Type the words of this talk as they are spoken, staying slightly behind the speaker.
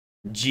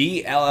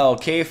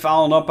GLLK,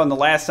 following up on the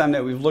last time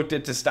that we've looked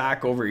at the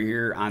stock over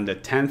here on the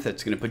 10th.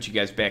 It's going to put you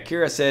guys back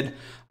here. I said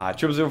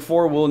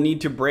 0004 will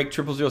need to break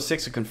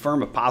 0006 to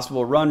confirm a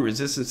possible run.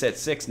 Resistance at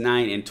 6,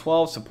 9, and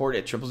 12. Support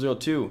at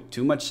 0002.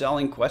 Too much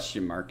selling?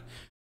 Question mark.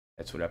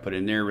 That's what I put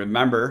in there.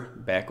 Remember,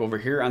 back over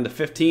here on the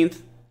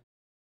 15th,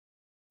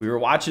 we were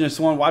watching this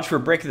one. Watch for a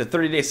break of the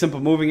 30-day simple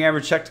moving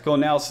average technical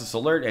analysis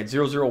alert at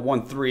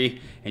 0013,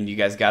 and you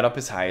guys got up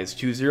as high as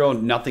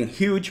 20. Nothing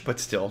huge, but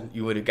still,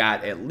 you would have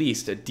got at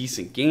least a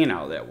decent gain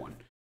out of that one.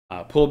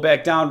 Pulled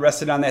back down,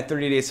 rested on that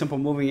 30-day simple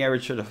moving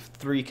average for the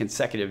 3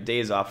 consecutive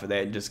days off of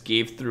that, and just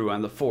gave through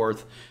on the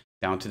 4th.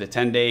 Down to the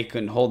 10-day,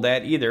 couldn't hold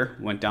that either.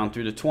 Went down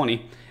through the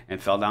 20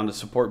 and fell down to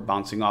support,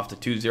 bouncing off the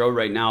 20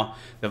 right now.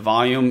 The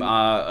volume,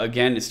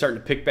 again, is starting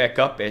to pick back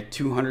up at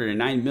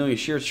 209 million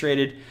shares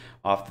traded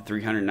off the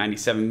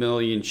 397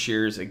 million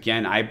shares.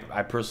 Again, I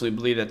personally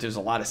believe that there's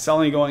a lot of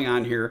selling going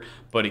on here,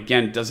 but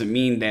again, it doesn't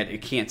mean that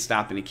it can't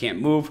stop and it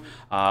can't move.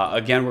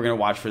 Again, we're going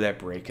to watch for that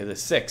break of the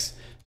 6.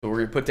 So we're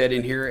going to put that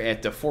in here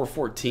at the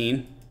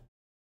 414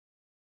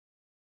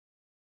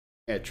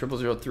 at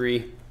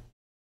 0003.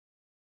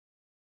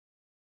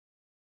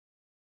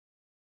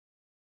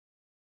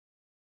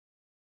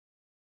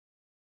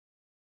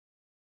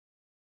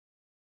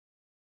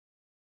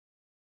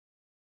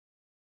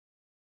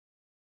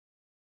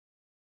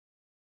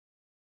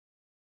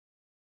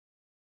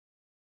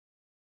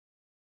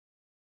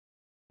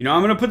 You know,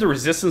 I'm going to put the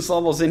resistance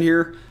levels in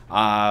here.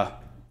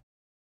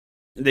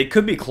 They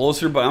could be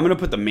closer, but I'm going to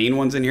put the main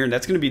ones in here, and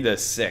that's going to be the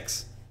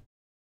 6.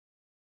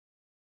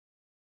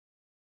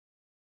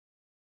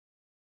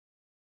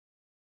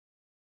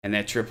 And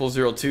that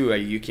 0002,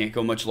 you can't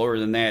go much lower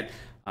than that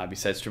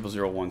besides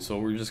 0001. So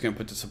we're just going to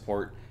put the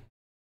support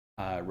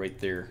right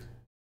there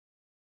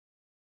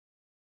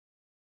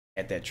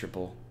at that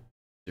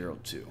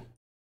 0002.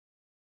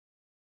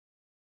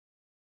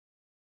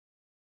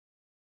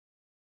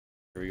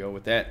 There we go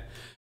with that.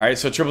 All right,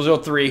 so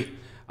 0003.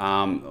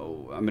 I'm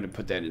going to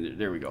put that in there.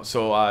 There we go.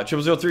 So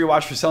 0003,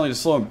 watch for selling to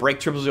slow and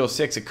break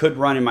 0006. It could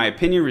run, in my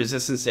opinion.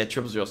 Resistance at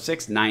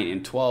 0006, 9,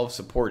 and 12.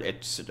 Support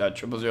at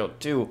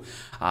 0002.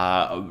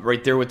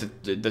 Right there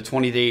with the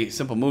 20-day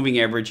simple moving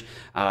average.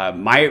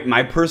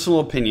 My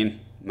personal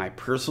opinion,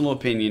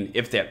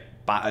 if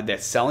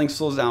that selling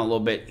slows down a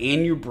little bit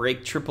and you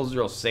break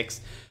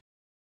 0006,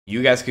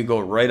 you guys could go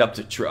right up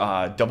to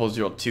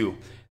 002.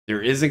 There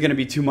isn't going to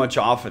be too much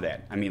off of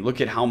that. I mean, look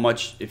at how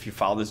much, if you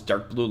follow this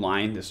dark blue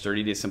line, this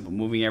 30-day simple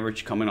moving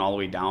average coming all the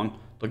way down,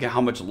 look at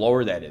how much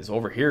lower that is.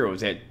 Over here, it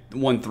was at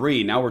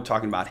 1.3. Now we're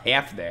talking about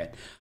half of that.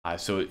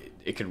 So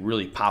it could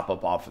really pop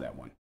up off of that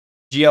one.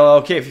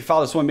 GLLK, if you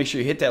follow this one, make sure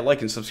you hit that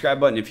like and subscribe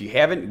button. If you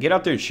haven't, get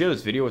out there and share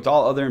this video with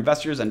all other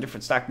investors on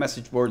different stock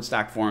message boards,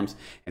 stock forums,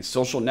 and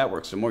social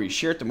networks. The more you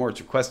share it, the more it's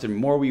requested, the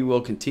more we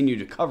will continue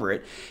to cover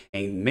it.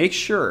 And make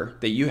sure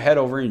that you head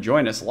over and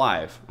join us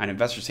live on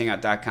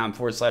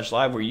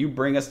investorshangout.com/live, where you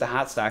bring us the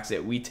hot stocks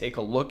that we take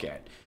a look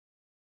at.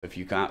 If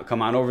you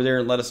come on over there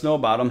and let us know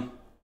about them,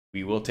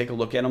 we will take a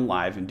look at them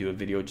live and do a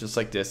video just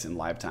like this in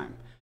live time.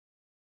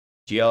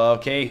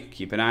 GLLK,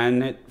 keep an eye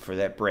on it for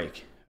that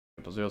break.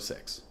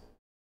 006.